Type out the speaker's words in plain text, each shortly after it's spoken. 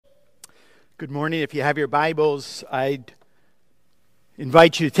Good morning. If you have your Bibles, I'd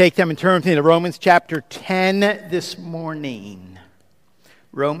invite you to take them and turn with me to Romans chapter 10 this morning.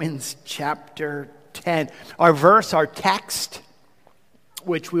 Romans chapter 10. Our text,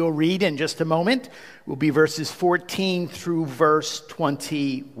 which we'll read in just a moment, will be verses 14 through verse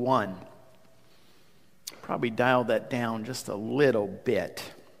 21. Probably dial that down just a little bit.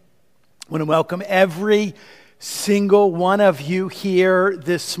 I want to welcome every single one of you here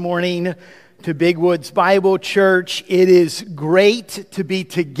this morning to Big Woods Bible Church. It is great to be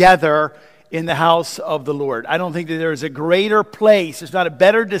together in the house of the Lord. I don't think that there is a greater place, there's not a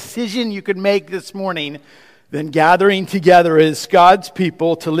better decision you could make this morning than gathering together as God's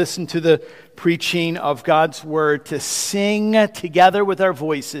people to listen to the preaching of God's Word, to sing together with our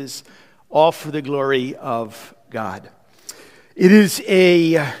voices, all for the glory of God. It is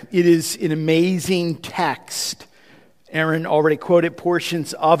an amazing text. Aaron already quoted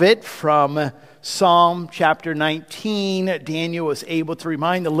portions of it from Psalm chapter 19. Daniel was able to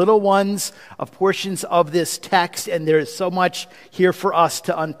remind the little ones of portions of this text, and there is so much here for us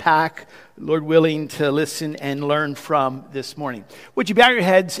to unpack, Lord willing, to listen and learn from this morning. Would you bow your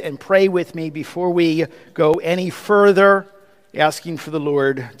heads and pray with me before we go any further, asking for the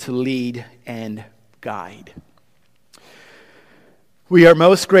Lord to lead and guide. We are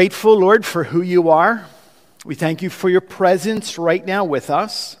most grateful, Lord, for who you are. We thank you for your presence right now with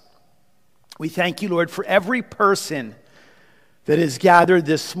us. We thank you, Lord, for every person that is gathered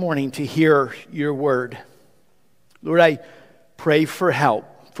this morning to hear your word. Lord, I pray for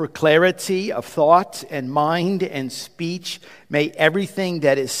help, for clarity of thought and mind and speech. May everything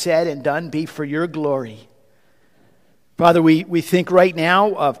that is said and done be for your glory. Father, we think right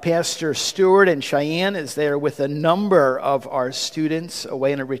now of Pastor Stewart and Cheyenne as they are with a number of our students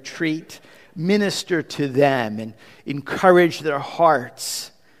away in a retreat. Minister to them and encourage their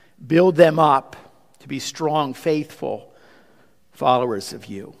hearts. Build them up to be strong, faithful followers of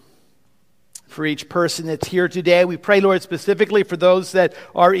you. For each person that's here today, we pray, Lord, specifically for those that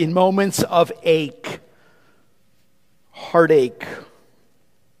are in moments of ache, heartache.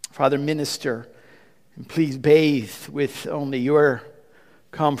 Father, minister, and please bathe with only your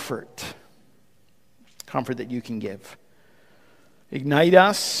comfort that you can give. Ignite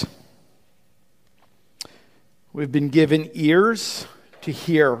us. We've been given ears to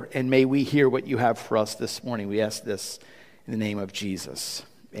hear, and may we hear what you have for us this morning. We ask this in the name of Jesus.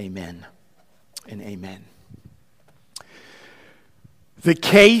 Amen and amen. The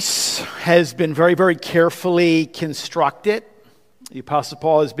case has been very, very carefully constructed. The Apostle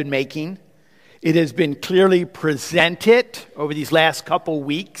Paul has been making. It has been clearly presented over these last couple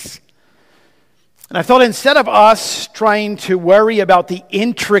weeks. And I thought instead of us trying to worry about the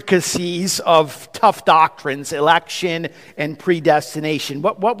intricacies of tough doctrines, election and predestination,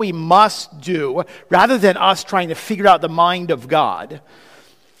 what we must do, rather than us trying to figure out the mind of God,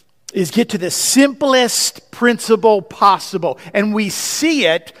 is get to the simplest principle possible. And we see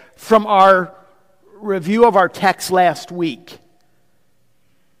it from our review of our text last week.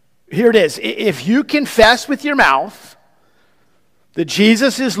 Here it is. If you confess with your mouth that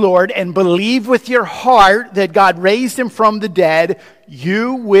Jesus is Lord and believe with your heart that God raised him from the dead,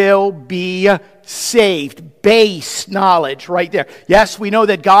 you will be saved. Base knowledge right there. Yes, we know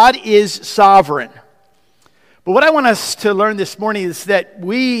that God is sovereign. But what I want us to learn this morning is that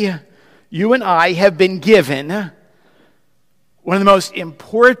you and I, have been given one of the most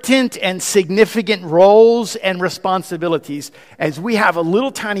important and significant roles and responsibilities, as we have a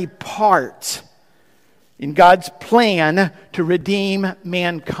little tiny part in God's plan to redeem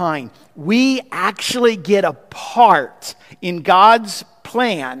mankind. We actually get a part in God's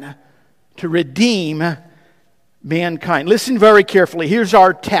plan to redeem mankind. Listen very carefully. Here's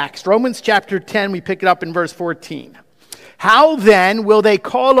our text. Romans chapter 10, we pick it up in verse 14. How then will they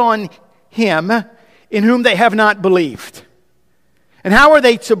call on him in whom they have not believed? And how are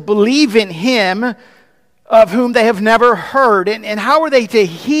they to believe in him of whom they have never heard? And how are they to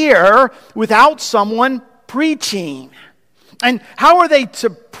hear without someone preaching? And how are they to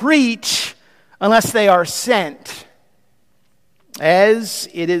preach unless they are sent? As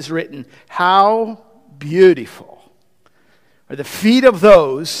it is written, how beautiful are the feet of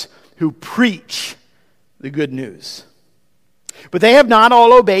those who preach the good news. But they have not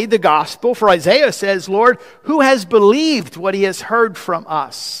all obeyed the gospel, for Isaiah says, Lord, who has believed what he has heard from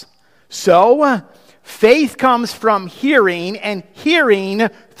us? So, faith comes from hearing, and hearing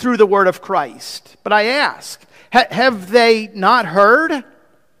through the word of Christ. But I ask, have they not heard?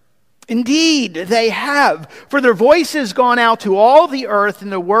 Indeed, they have. For their voice has gone out to all the earth,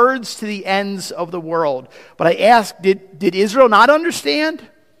 and the words to the ends of the world. But I ask, did Israel not understand?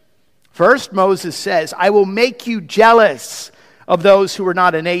 First, Moses says, I will make you jealous of those who are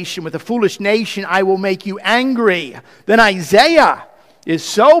not a nation. With a foolish nation, I will make you angry. Then Isaiah is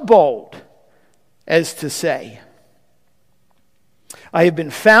so bold as to say, I have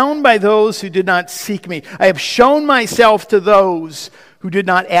been found by those who did not seek me. I have shown myself to those who did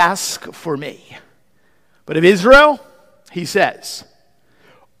not ask for me. But of Israel, he says,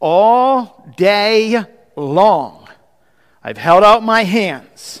 all day long I've held out my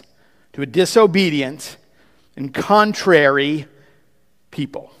hands to a disobedient and contrary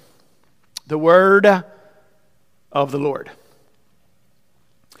people. The word of the Lord.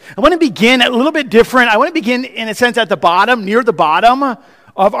 I want to begin a little bit different. I want to begin, in a sense, at the bottom, near the bottom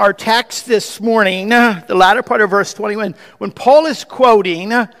of our text this morning, the latter part of verse 21, when Paul is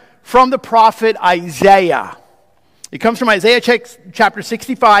quoting from the prophet Isaiah. It comes from Isaiah chapter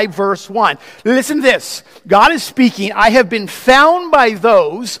 65, verse 1. Listen to this. God is speaking, I have been found by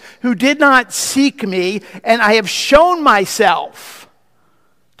those who did not seek me, and I have shown myself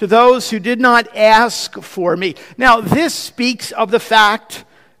to those who did not ask for me. Now, this speaks of the fact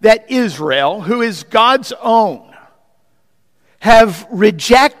that Israel, who is God's own, have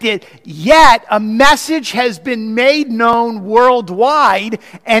rejected, yet a message has been made known worldwide,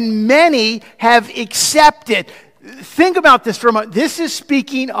 and many have accepted. Think about this for a moment. This is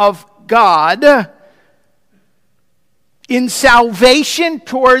speaking of God in salvation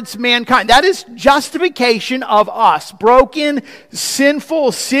towards mankind. That is justification of us, broken,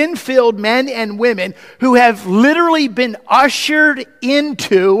 sinful, sin-filled men and women who have literally been ushered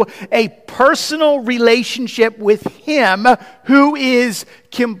into a personal relationship with Him who is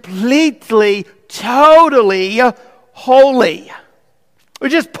completely, totally holy. We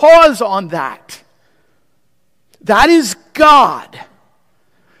just pause on that. That is God.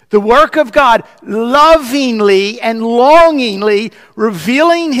 The work of God, lovingly and longingly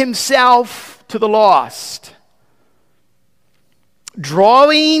revealing Himself to the lost.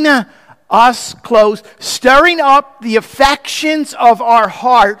 Drawing us close, stirring up the affections of our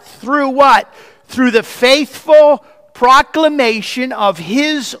heart through what? Through the faithful proclamation of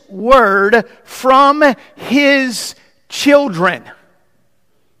His word from His children.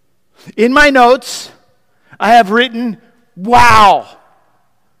 In my notes, I have written, wow.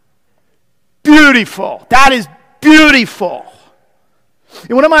 Beautiful. That is beautiful.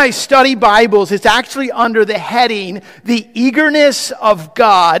 In one of my study Bibles, it's actually under the heading, The Eagerness of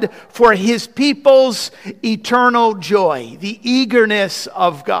God for His People's Eternal Joy. The eagerness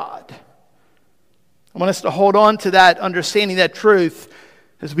of God. I want us to hold on to that understanding, that truth,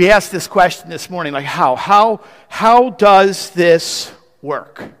 as we ask this question this morning, like how does this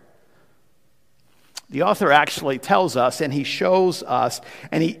work? The author actually tells us, and he shows us,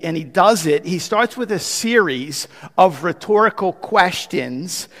 and he does it. He starts with a series of rhetorical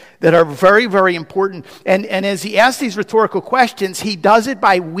questions that are very, very important. And as he asks these rhetorical questions, he does it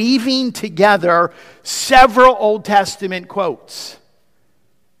by weaving together several Old Testament quotes.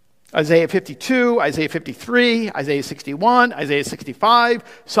 Isaiah 52, Isaiah 53, Isaiah 61, Isaiah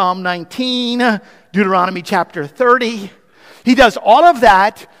 65, Psalm 19, Deuteronomy chapter 30. He does all of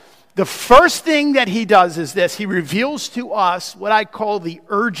that. The first thing that he does is this. He reveals to us what I call the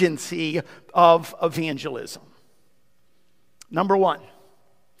urgency of evangelism. Number one,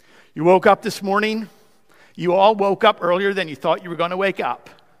 you woke up this morning. You all woke up earlier than you thought you were going to wake up.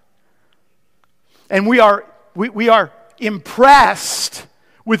 And we are impressed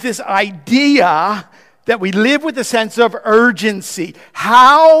with this idea that we live with a sense of urgency.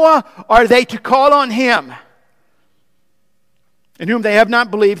 How are they to call on Him in whom they have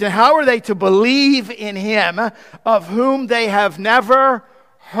not believed? And how are they to believe in Him of whom they have never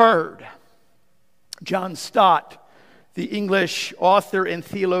heard? John Stott, the English author and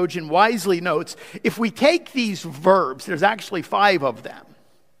theologian, wisely notes, if we take these verbs, there's actually 5 of them: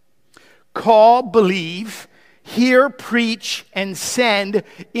 call, believe, hear, preach, and send,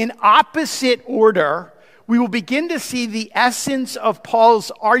 in opposite order, we will begin to see the essence of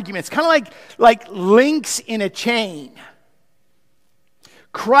Paul's arguments, kind of like links in a chain.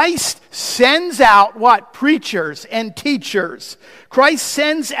 Christ sends out what? Preachers and teachers. Christ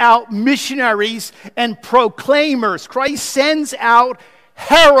sends out missionaries and proclaimers. Christ sends out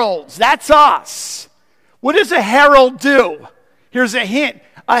heralds. That's us. What does a herald do? Here's a hint.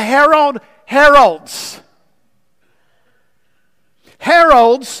 A herald heralds.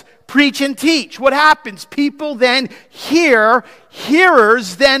 Heralds preach and teach. What happens? People then hear,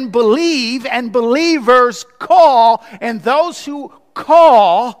 hearers then believe, and believers call, and those who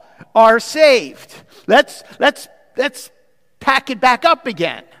call are saved. Let's pack it back up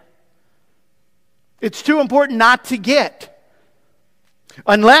again. It's too important not to get.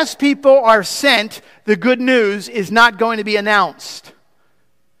 Unless people are sent, the good news is not going to be announced.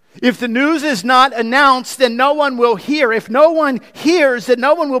 If the news is not announced, then no one will hear. If no one hears, then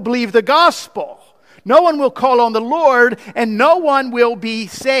no one will believe the gospel. No one will call on the Lord, and no one will be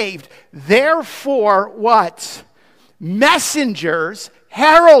saved. Therefore, what? Messengers,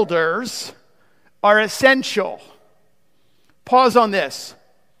 heralders are essential. Pause on this.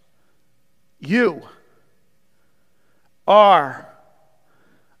 You are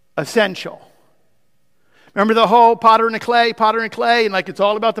essential. Remember the whole potter and clay, and like it's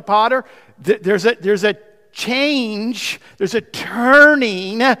all about the potter? There's a change, there's a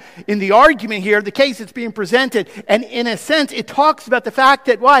turning in the argument here, the case that's being presented. And in a sense, it talks about the fact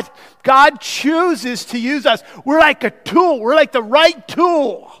that what? God chooses to use us. We're like a tool. We're like the right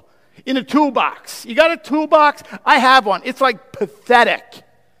tool in a toolbox. You got a toolbox? I have one. It's like pathetic.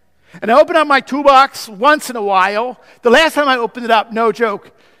 And I open up my toolbox once in a while. The last time I opened it up, no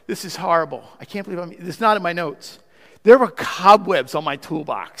joke, this is horrible. I can't believe this is not in my notes. There were cobwebs on my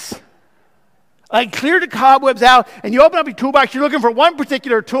toolbox. I cleared the cobwebs out, and you open up your toolbox, you're looking for one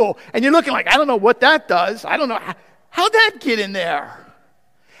particular tool, and you're looking like, I don't know what that does. I don't know. How'd that get in there?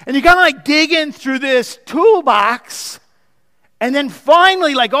 And you kind of like digging through this toolbox, and then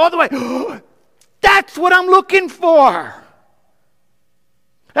finally, like all the way, that's what I'm looking for.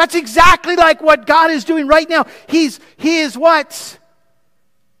 That's exactly like what God is doing right now. He is what?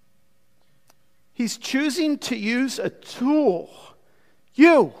 He's choosing to use a tool.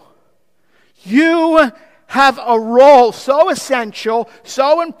 You have a role so essential,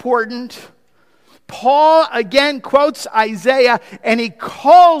 so important. Paul again quotes Isaiah, and he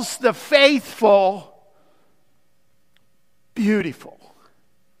calls the faithful beautiful.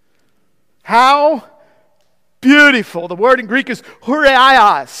 How beautiful. The word in Greek is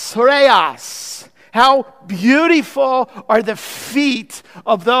horeas. How beautiful are the feet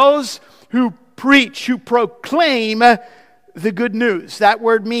of those who preach, who proclaim the good news. That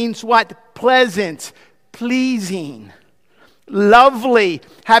word means what? Pleasant, pleasing, lovely,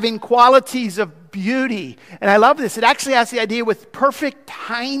 having qualities of beauty. And I love this. It actually has the idea with perfect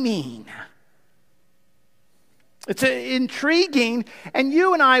timing. It's intriguing, and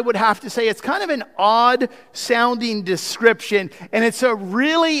you and I would have to say it's kind of an odd-sounding description, and it's a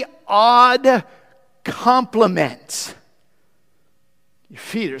really odd compliment. Your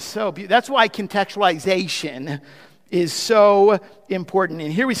feet are so beautiful. That's why contextualization is so important.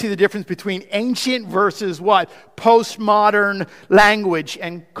 And here we see the difference between ancient versus what? Postmodern language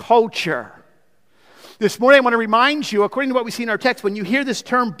and culture. This morning I want to remind you, according to what we see in our text, when you hear this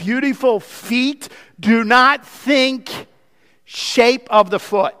term beautiful feet, do not think shape of the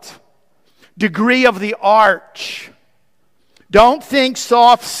foot, degree of the arch. Don't think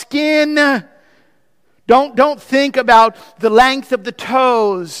soft skin. Don't think about the length of the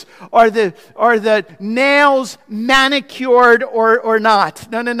toes or the nails manicured or not.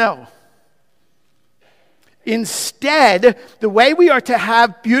 No. Instead, the way we are to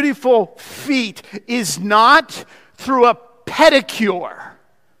have beautiful feet is not through a pedicure.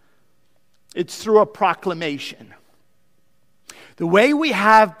 It's through a proclamation. The way we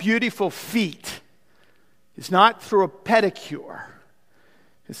have beautiful feet is not through a pedicure.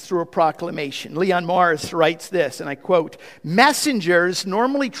 It's through a proclamation. Leon Morris writes this, and I quote, "Messengers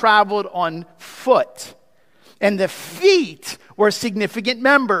normally traveled on foot, and the feet were significant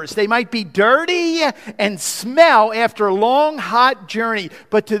members. They might be dirty and smell after a long, hot journey,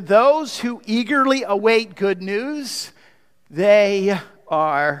 but to those who eagerly await good news, they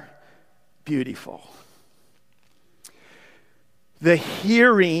are beautiful." The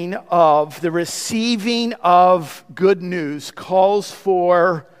hearing of, the receiving of good news calls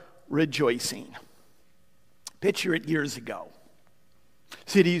for rejoicing. Picture it years ago.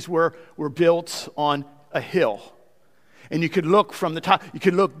 Cities were built on a hill. And you could look from the top, you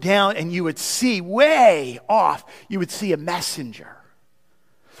could look down, and you would see way off, you would see a messenger.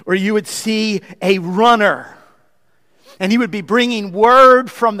 Or you would see a runner. And he would be bringing word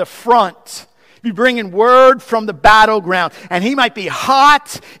from the front. Be bringing word from the battleground. And he might be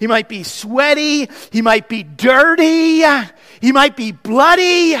hot, he might be sweaty, he might be dirty, he might be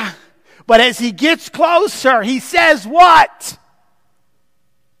bloody, but as he gets closer, he says what?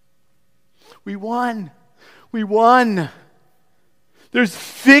 We won. We won. There's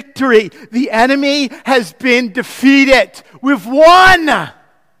victory. The enemy has been defeated. We've won.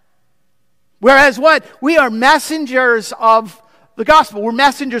 Whereas what? We are messengers of the gospel. We're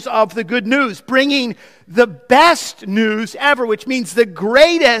messengers of the good news, bringing the best news ever, which means the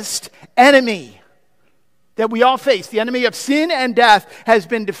greatest enemy that we all face. The enemy of sin and death has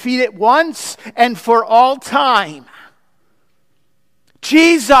been defeated once and for all time.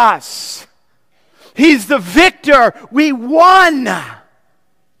 Jesus. He's the victor. We won.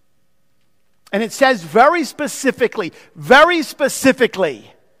 And it says very specifically,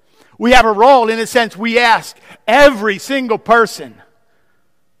 we have a role. In a sense, we ask every single person.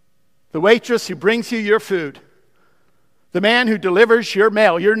 The waitress who brings you your food. The man who delivers your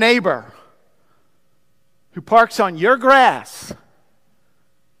mail, your neighbor. Who parks on your grass.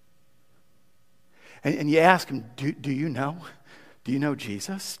 And you ask him, do you know? Do you know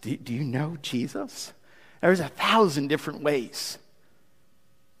Jesus? Do you know Jesus? There's 1,000 different ways.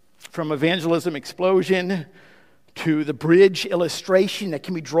 From evangelism explosion to the bridge illustration that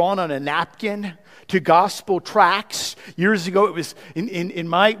can be drawn on a napkin to gospel tracts. Years ago, it was in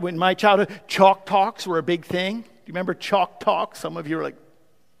my childhood, chalk talks were a big thing. Do you remember chalk talks? Some of you are like,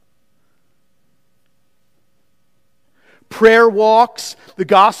 prayer walks, the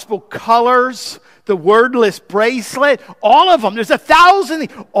gospel colors, the wordless bracelet, all of them. There's 1,000.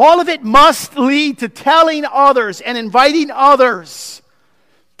 All of it must lead to telling others and inviting others.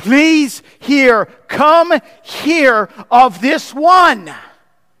 Please come hear of this one.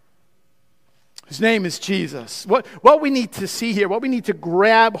 His name is Jesus. What we need to see here, what we need to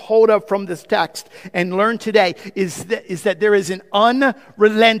grab hold of from this text and learn today is that there is an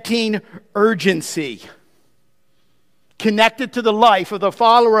unrelenting urgency connected to the life of the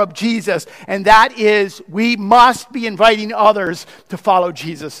follower of Jesus, and that is we must be inviting others to follow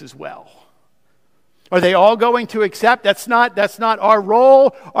Jesus as well. Are they all going to accept? That's not our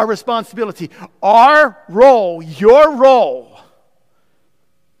role, our responsibility. Our role, your role,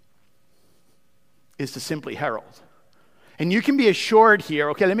 is to simply herald. And you can be assured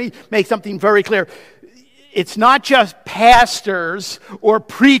here, okay, let me make something very clear. It's not just pastors or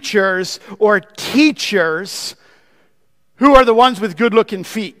preachers or teachers who are the ones with good-looking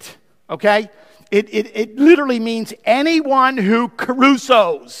feet, okay? It literally means anyone who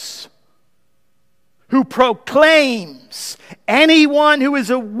carusos, who proclaims, anyone who is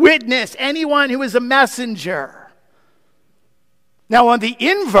a witness, anyone who is a messenger. Now, on the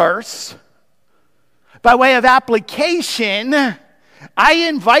inverse, by way of application, I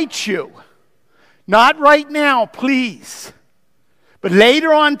invite you, not right now, please, but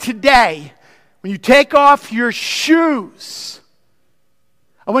later on today, when you take off your shoes,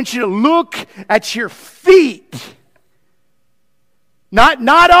 I want you to look at your feet. Not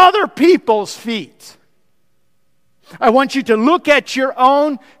other people's feet. I want you to look at your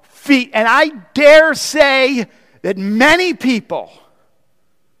own feet. And I dare say that many people,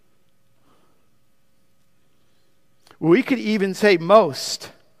 we could even say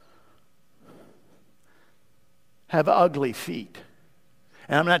most, have ugly feet.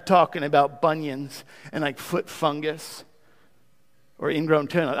 And I'm not talking about bunions and like foot fungus or ingrown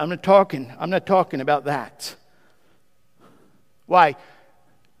toenails. I'm not talking about that. Why?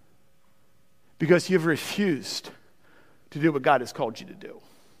 Because you've refused to do what God has called you to do.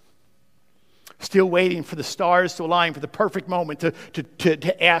 Still waiting for the stars to align for the perfect moment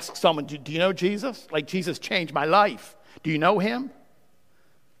to ask someone, do you know Jesus? Like, Jesus changed my life. Do you know him?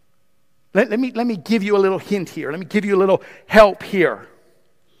 Let me give you a little hint here. Let me give you a little help here.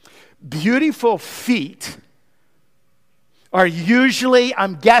 Beautiful feet are usually,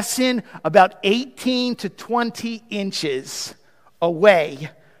 I'm guessing, about 18 to 20 inches away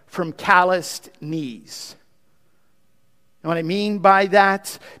from calloused knees. And what I mean by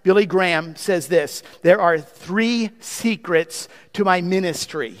that, Billy Graham says this: there are 3 secrets to my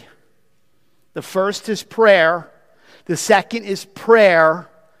ministry. The first is prayer, the second is prayer,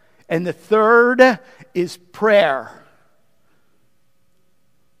 and the third is prayer.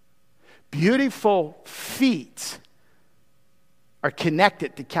 Beautiful feet are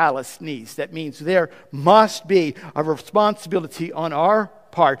connected to calloused knees. That means there must be a responsibility on our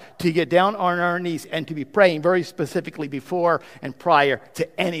part to get down on our knees and to be praying very specifically before and prior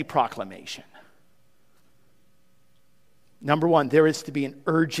to any proclamation. Number 1, there is to be an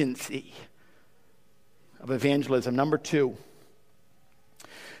urgency of evangelism. Number 2,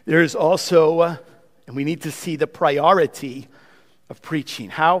 there is also, and we need to see the priority of preaching.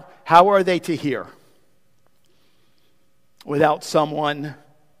 How are they to hear without someone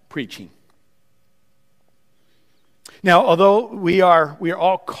preaching? Now, although we are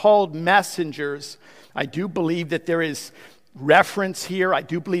all called messengers, I do believe that there is reference here. I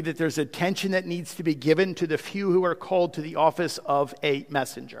do believe that there's attention that needs to be given to the few who are called to the office of a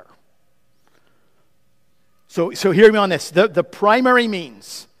messenger. So hear me on this. The primary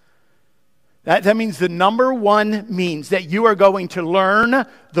means That means the number one means that you are going to learn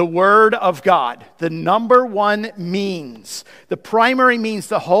the Word of God. The number one means. The primary means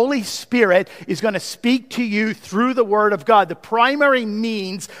the Holy Spirit is going to speak to you through the Word of God. The primary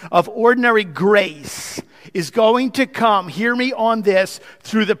means of ordinary grace is going to come, hear me on this,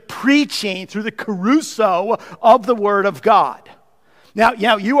 through the preaching, through the caruso of the Word of God. Now,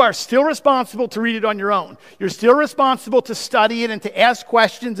 you are still responsible to read it on your own. You're still responsible to study it and to ask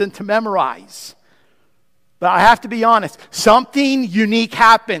questions and to memorize. But I have to be honest, something unique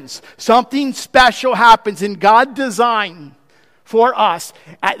happens. Something special happens in God's design for us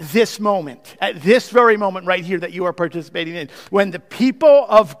at this moment, at this very moment right here that you are participating in. When the people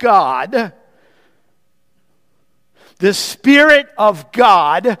of God, the Spirit of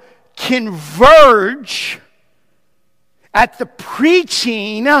God, converge at the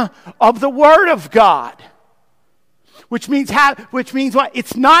preaching of the Word of God. Which means what?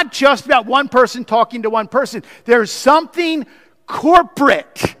 It's not just about one person talking to one person. There's something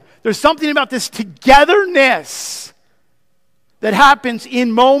corporate. There's something about this togetherness that happens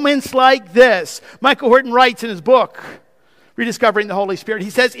in moments like this. Michael Horton writes in his book, Rediscovering the Holy Spirit,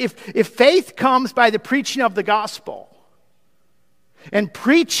 he says, if faith comes by the preaching of the gospel, and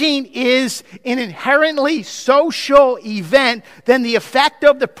preaching is an inherently social event, then the effect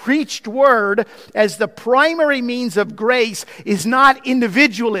of the preached word as the primary means of grace is not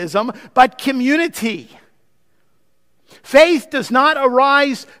individualism, but community. Faith does not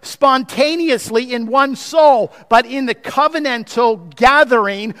arise spontaneously in one soul, but in the covenantal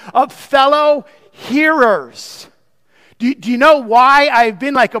gathering of fellow hearers. Do you know why I've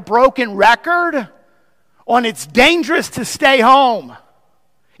been like a broken record? On it's dangerous to stay home.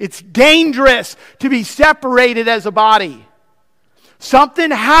 It's dangerous to be separated as a body.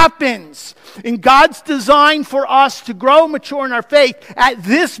 Something happens in God's design for us to grow and mature in our faith at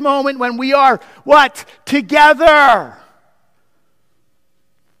this moment when we are, what? Together.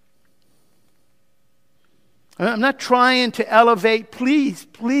 I'm not trying to elevate, please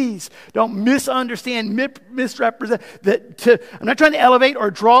don't misunderstand, misrepresent. I'm not trying to elevate or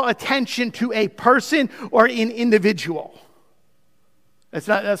draw attention to a person or an individual.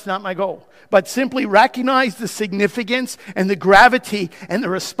 That's not my goal. But simply recognize the significance and the gravity and the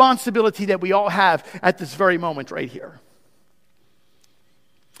responsibility that we all have at this very moment right here.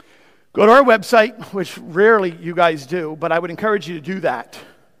 Go to our website, which rarely you guys do, but I would encourage you to do that.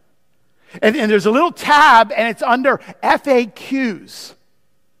 And there's a little tab, and it's under FAQs.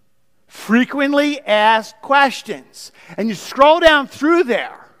 Frequently asked questions. And you scroll down through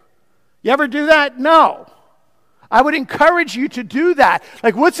there. You ever do that? No. I would encourage you to do that.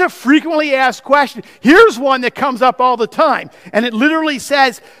 Like, what's a frequently asked question? Here's one that comes up all the time. And it literally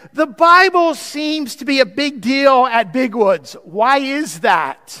says, the Bible seems to be a big deal at Bigwoods. Why is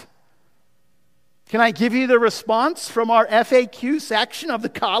that? Can I give you the response from our FAQ section of the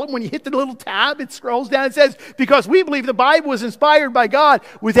column? When you hit the little tab, it scrolls down and says, because we believe the Bible was inspired by God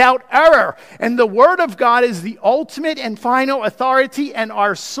without error. And the Word of God is the ultimate and final authority and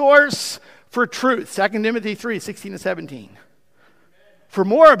our source for truth. 2 Timothy 3:16-17. For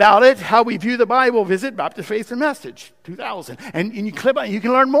more about it, how we view the Bible, visit Baptist Faith and Message, 2000. And you click on it, you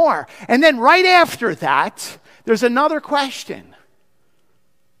can learn more. And then right after that, there's another question.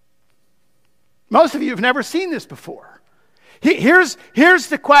 Most of you have never seen this before. Here's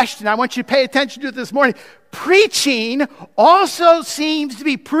the question. I want you to pay attention to it this morning. Preaching also seems to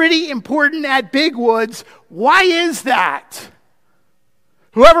be pretty important at Bigwoods. Why is that?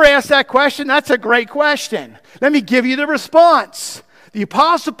 Whoever asked that question, that's a great question. Let me give you the response. The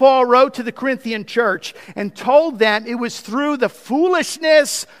Apostle Paul wrote to the Corinthian church and told them it was through the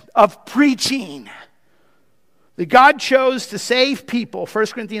foolishness of preaching that God chose to save people.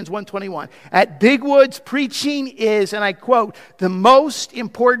 1 Corinthians 1:21. At Bigwoods, preaching is, and I quote, the most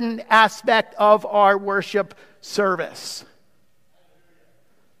important aspect of our worship service.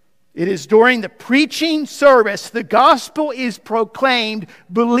 It is during the preaching service the gospel is proclaimed.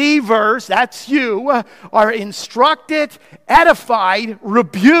 Believers, that's you, are instructed, edified,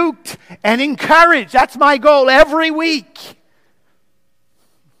 rebuked, and encouraged. That's my goal every week.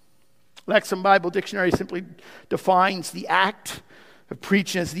 Lexham Bible Dictionary simply defines the act of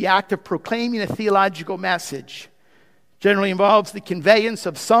preaching as the act of proclaiming a theological message. Generally involves the conveyance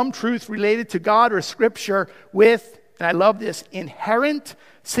of some truth related to God or Scripture with, and I love this, inherent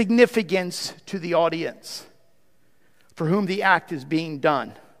significance to the audience for whom the act is being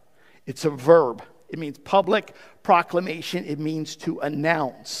done. It's a verb. It means public proclamation. It means to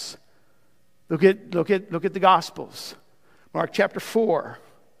announce. Look at the Gospels. Mark chapter 4.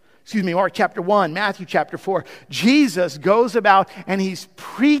 Mark chapter 1, Matthew chapter 4, Jesus goes about and he's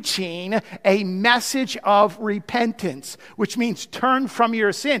preaching a message of repentance, which means turn from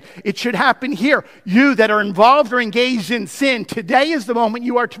your sin. It should happen here. You that are involved or engaged in sin, today is the moment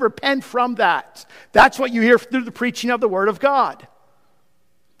you are to repent from that. That's what you hear through the preaching of the Word of God.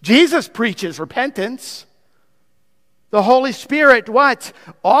 Jesus preaches repentance. The Holy Spirit, what?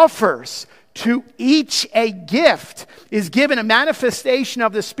 Offers to each a gift, is given a manifestation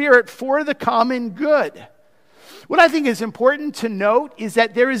of the Spirit for the common good. What I think is important to note is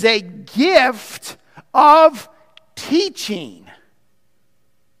that there is a gift of teaching,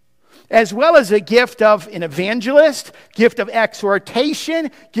 as well as a gift of an evangelist, gift of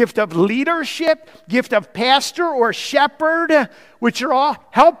exhortation, gift of leadership, gift of pastor or shepherd, which are all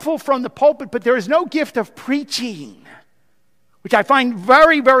helpful from the pulpit, but there is no gift of preaching, which I find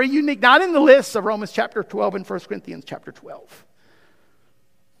very, very unique, not in the lists of Romans chapter 12 and 1 Corinthians chapter 12.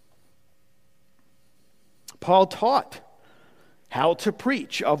 Paul taught how to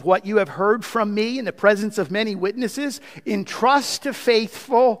preach. Of what you have heard from me in the presence of many witnesses, entrust to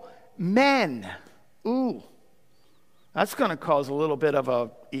faithful men. Ooh, that's going to cause a little bit of an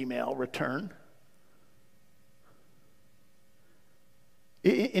email return.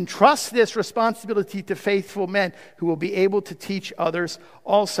 Entrust this responsibility to faithful men who will be able to teach others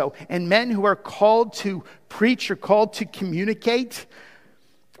also. And men who are called to preach or called to communicate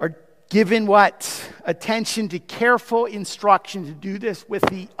are given what? Attention to careful instruction to do this with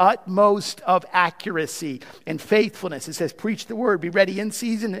the utmost of accuracy and faithfulness. It says, preach the word, be ready in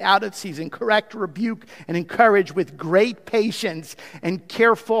season and out of season, correct, rebuke, and encourage with great patience and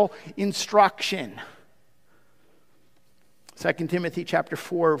careful instruction. 2 Timothy chapter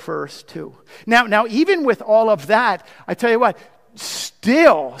 4, verse 2. Now, even with all of that, I tell you what,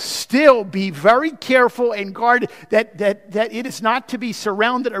 still be very careful and guard that it is not to be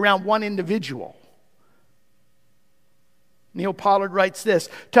surrounded around one individual. Neil Pollard writes this,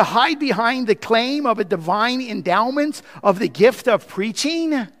 to hide behind the claim of a divine endowment of the gift of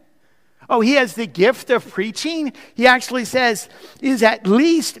preaching. Oh, he has the gift of preaching. He actually says is at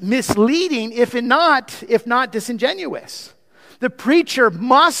least misleading, if not disingenuous. The preacher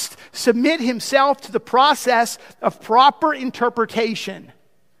must submit himself to the process of proper interpretation,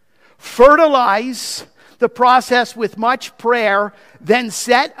 fertilize the process with much prayer, then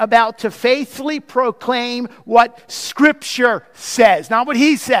set about to faithfully proclaim what Scripture says, not what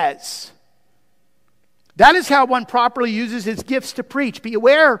he says. That is how one properly uses his gifts to preach. Be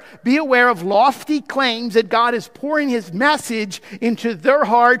aware of lofty claims that God is pouring his message into their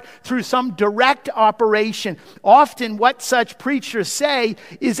heart through some direct operation. Often what such preachers say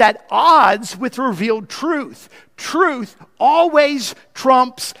is at odds with revealed truth. Truth always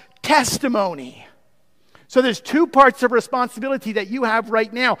trumps testimony. So there's two parts of responsibility that you have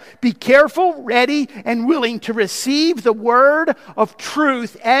right now. Be careful, ready, and willing to receive the word of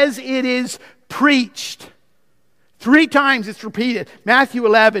truth as it is preached. 3 times it's repeated. Matthew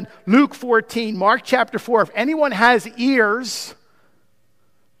 11, Luke 14, Mark chapter 4. If anyone has ears,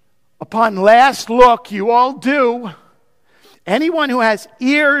 upon last look, you all do. Anyone who has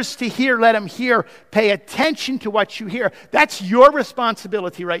ears to hear, let him hear. Pay attention to what you hear. That's your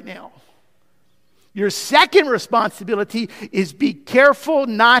responsibility right now. Your second responsibility is be careful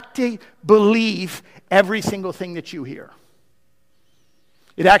not to believe every single thing that you hear.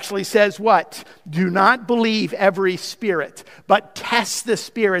 It actually says what? Do not believe every spirit, but test the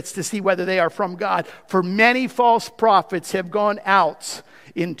spirits to see whether they are from God. For many false prophets have gone out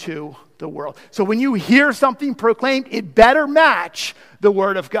into the world. So when you hear something proclaimed, it better match the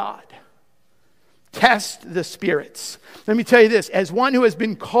word of God. Test the spirits. Let me tell you this. As one who has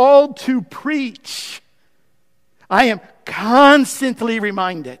been called to preach, I am constantly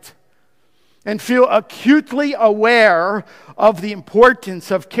reminded and feel acutely aware of the importance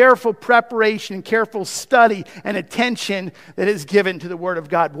of careful preparation, careful study, and attention that is given to the Word of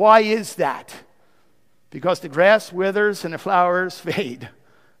God. Why is that? Because the grass withers and the flowers fade,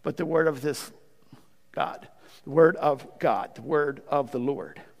 but the Word of this God, the Word of God, the Word of the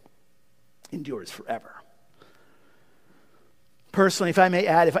Lord endures forever. Personally, if I may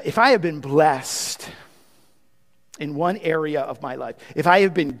add, if I have been blessed in one area of my life, if I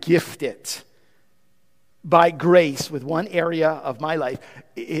have been gifted by grace with one area of my life,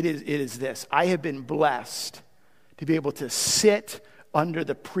 it is this. I have been blessed to be able to sit under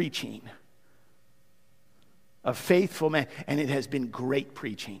the preaching of faithful men, and it has been great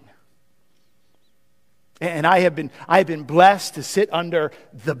preaching. And I have been blessed to sit under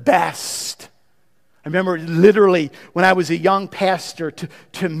the best. I remember literally when I was a young pastor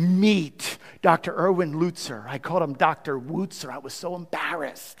to meet Dr. Erwin Lutzer. I called him Dr. Wootzer. I was so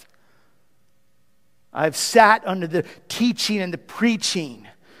embarrassed. I've sat under the teaching and the preaching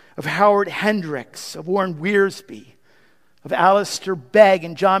of Howard Hendricks, of Warren Wiersbe, of Alistair Begg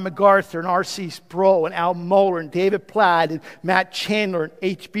and John MacArthur and R.C. Sproul and Al Mohler and David Platt and Matt Chandler and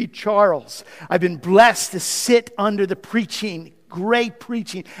H.B. Charles. I've been blessed to sit under the preaching, great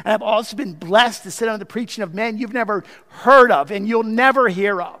preaching. And I've also been blessed to sit under the preaching of men you've never heard of and you'll never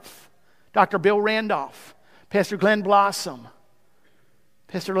hear of. Dr. Bill Randolph, Pastor Glenn Blossom,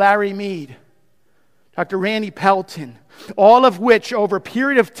 Pastor Larry Mead, Dr. Randy Pelton, all of which over a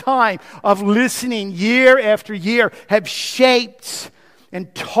period of time of listening year after year have shaped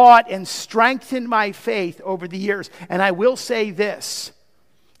and taught and strengthened my faith over the years. And I will say this,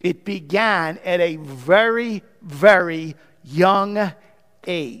 it began at a very, very young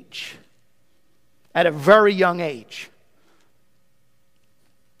age. At a very young age.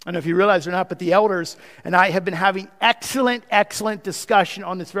 I don't know if you realize or not, but the elders and I have been having excellent discussion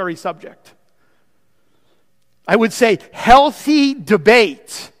on this very subject. I would say healthy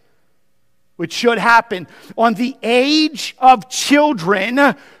debate, which should happen on the age of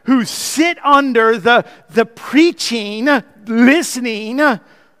children who sit under the preaching, listening of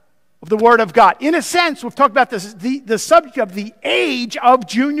the Word of God. In a sense, we've talked about this, the subject of the age of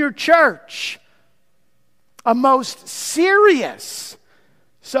junior church. A most serious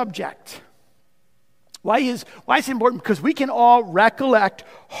subject. Why is it important? Because we can all recollect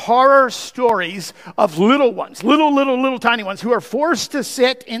horror stories of little ones, little tiny ones who are forced to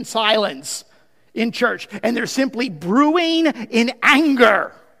sit in silence in church, and they're simply brewing in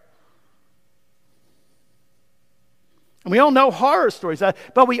anger. And we all know horror stories,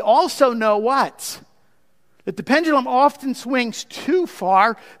 but we also know what? That the pendulum often swings too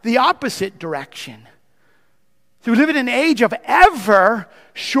far the opposite direction. So we live in an age of ever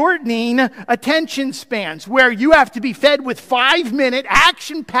shortening attention spans where you have to be fed with 5-minute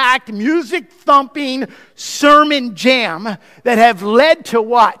action-packed music-thumping sermon jam that have led to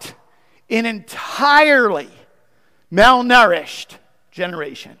what? An entirely malnourished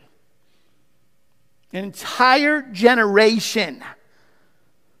generation. An entire generation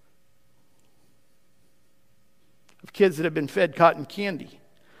of kids that have been fed cotton candy.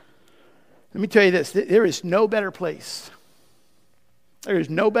 Let me tell you this, there is no better place. There is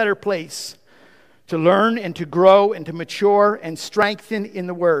no better place to learn and to grow and to mature and strengthen in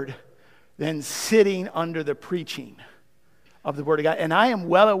the Word than sitting under the preaching of the Word of God. And I am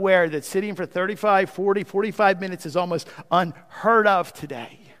well aware that sitting for 35, 40, 45 minutes is almost unheard of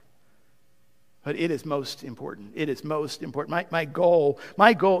today. But it is most important. It is most important. My goal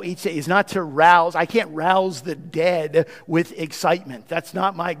each day is not to rouse. I can't rouse the dead with excitement. That's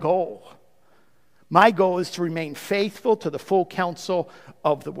not my goal. My goal is to remain faithful to the full counsel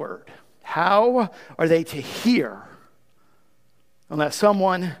of the Word. How are they to hear unless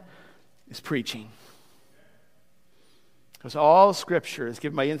someone is preaching? Because all Scripture is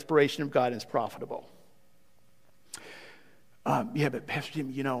given by inspiration of God and is profitable. But Pastor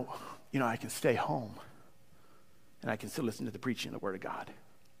Jim, you know, I can stay home and I can still listen to the preaching of the Word of God.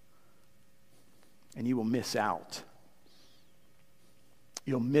 And you will miss out.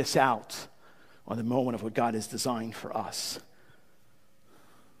 You'll miss out on the moment of what God has designed for us.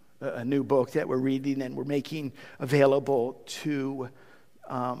 A new book that we're reading and we're making available to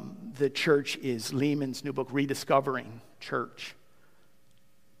the church is Lehman's new book, Rediscovering Church.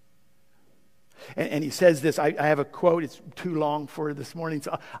 And he says this, I have a quote, it's too long for this morning,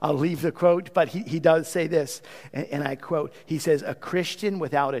 so I'll leave the quote, but he does say this, and I quote, he says, "A Christian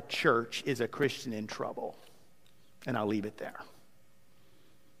without a church is a Christian in trouble." And I'll leave it there.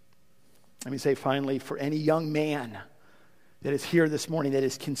 Let me say finally, for any young man that is here this morning, that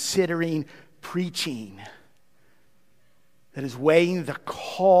is considering preaching, that is weighing the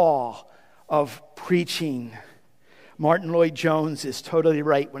call of preaching, Martin Lloyd-Jones is totally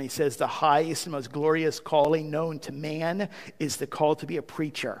right when he says the highest and most glorious calling known to man is the call to be a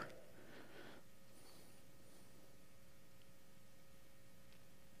preacher.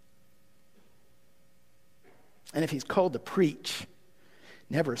 And if he's called to preach,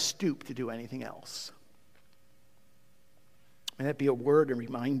 never stoop to do anything else. May that be a word and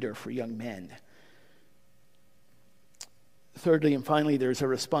reminder for young men. Thirdly and finally, there's a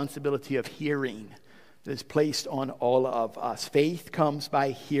responsibility of hearing that is placed on all of us. Faith comes by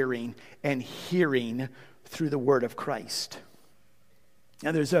hearing, and hearing through the word of Christ.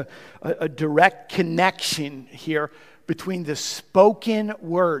 Now there's a direct connection here between the spoken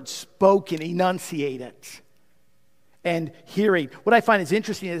word, spoken, enunciated, and hearing. What I find is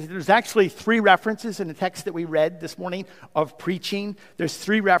interesting is there's actually 3 references in the text that we read this morning of preaching. There's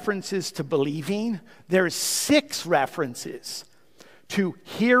 3 references to believing. There's 6 references to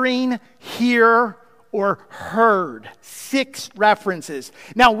hearing, hear, or heard. 6 references.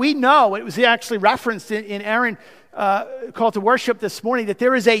 Now we know, it was actually referenced in Aaron call to worship this morning, that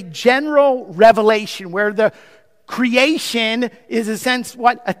there is a general revelation where the creation is, in a sense,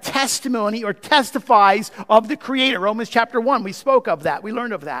 what? A testimony or testifies of the Creator. Romans chapter 1, we spoke of that. We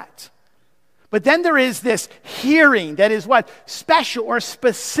learned of that. But then there is this hearing that is what? Special or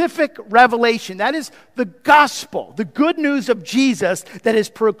specific revelation. That is the gospel, the good news of Jesus that is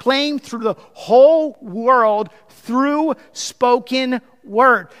proclaimed through the whole world through spoken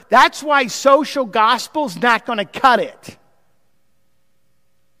word. That's why social gospel's not going to cut it.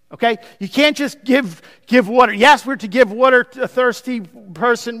 Okay? You can't just give water. Yes, we're to give water to a thirsty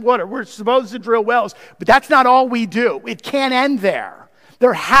person, water. We're supposed to drill wells, but that's not all we do. It can't end there.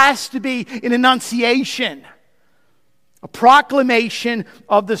 There has to be an enunciation, a proclamation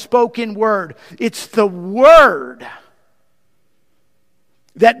of the spoken word. It's the word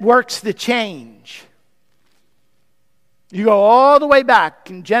that works the change. You go all the way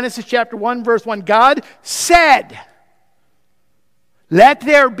back in Genesis chapter 1, verse 1. God said, "Let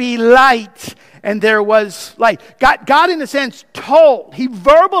there be light," and there was light. God in a sense, told. He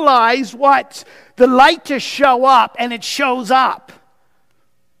verbalized what? The light to show up, and it shows up.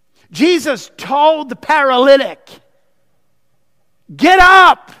 Jesus told the paralytic, "Get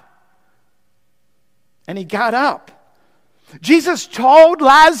up." And he got up. Jesus told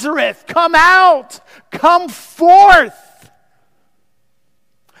Lazarus, "Come out, come forth."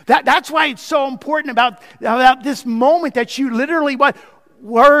 That's why it's so important about this moment that you literally,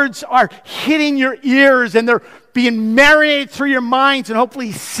 words are hitting your ears and they're being marinated through your minds and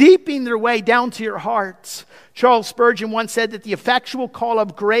hopefully seeping their way down to your hearts. Charles Spurgeon once said that the effectual call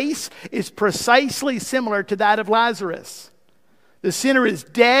of grace is precisely similar to that of Lazarus. The sinner is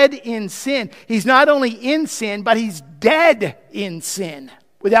dead in sin. He's not only in sin, but he's dead in sin,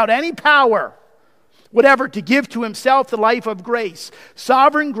 without any power whatever to give to himself the life of grace.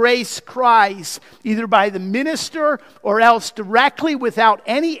 Sovereign grace cries, either by the minister or else directly without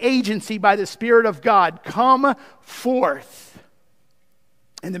any agency by the Spirit of God, "Come forth."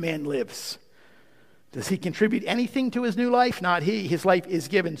 And the man lives. Does he contribute anything to his new life? Not he. His life is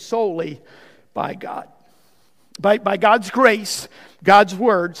given solely by God. By God's grace, God's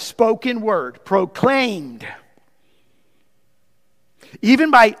word, spoken word, proclaimed.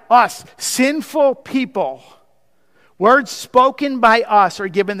 Even by us, sinful people, words spoken by us are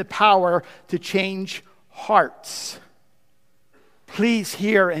given the power to change hearts. Please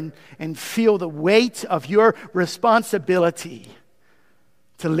hear and feel the weight of your responsibility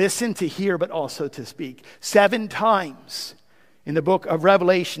to listen, to hear, but also to speak. 7 times in the book of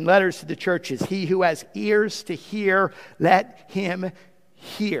Revelation, letters to the churches, "He who has ears to hear, let him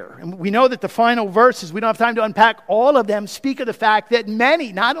hear." And we know that the final verses, we don't have time to unpack all of them, speak of the fact that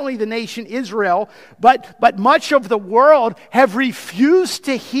many, not only the nation Israel, but much of the world have refused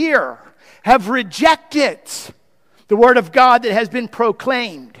to hear, have rejected the word of God that has been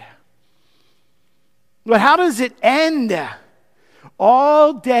proclaimed. But how does it end?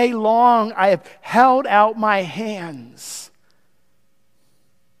 "All day long I have held out my hands."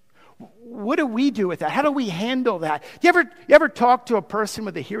 What do we do with that? How do we handle that? You ever talk to a person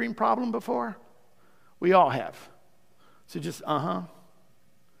with a hearing problem before? We all have. So just,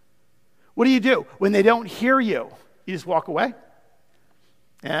 What do? When they don't hear you, you just walk away?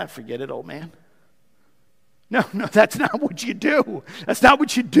 Forget it, old man. No, that's not what you do. That's not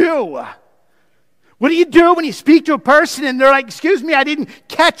what you do. What do you do when you speak to a person and they're like, "Excuse me, I didn't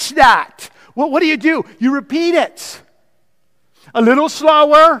catch that"? Well, what do? You repeat it. A little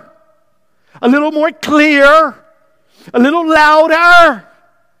slower, a little more clear, a little louder.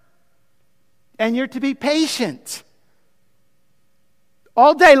 And you're to be patient.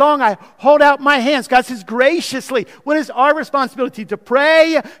 All day long I hold out my hands. God says graciously. What is our responsibility? To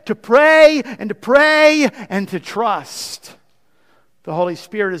pray, and to pray, and to trust. The Holy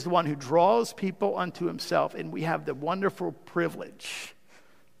Spirit is the one who draws people unto himself, and we have the wonderful privilege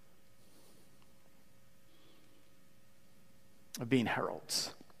of being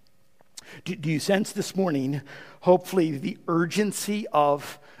heralds. Do you sense this morning, hopefully, the urgency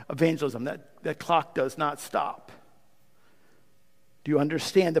of evangelism? That clock does not stop. Do you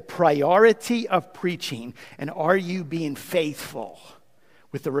understand the priority of preaching? And are you being faithful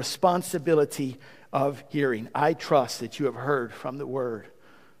with the responsibility of hearing? I trust that you have heard from the word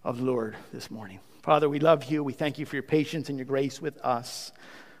of the Lord this morning. Father, we love you. We thank you for your patience and your grace with us.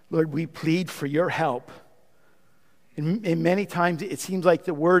 Lord, we plead for your help. And many times it seems like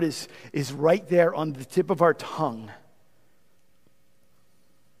the word is right there on the tip of our tongue.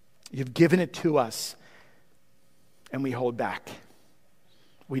 You've given it to us, and we hold back.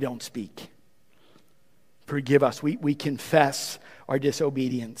 We don't speak. Forgive us. We confess our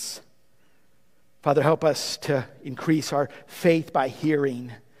disobedience. Father, help us to increase our faith by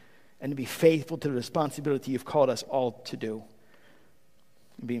hearing and to be faithful to the responsibility you've called us all to do.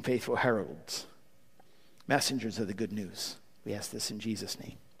 And being faithful heralds, messengers of the good news. We ask this in Jesus'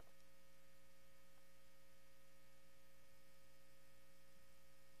 name.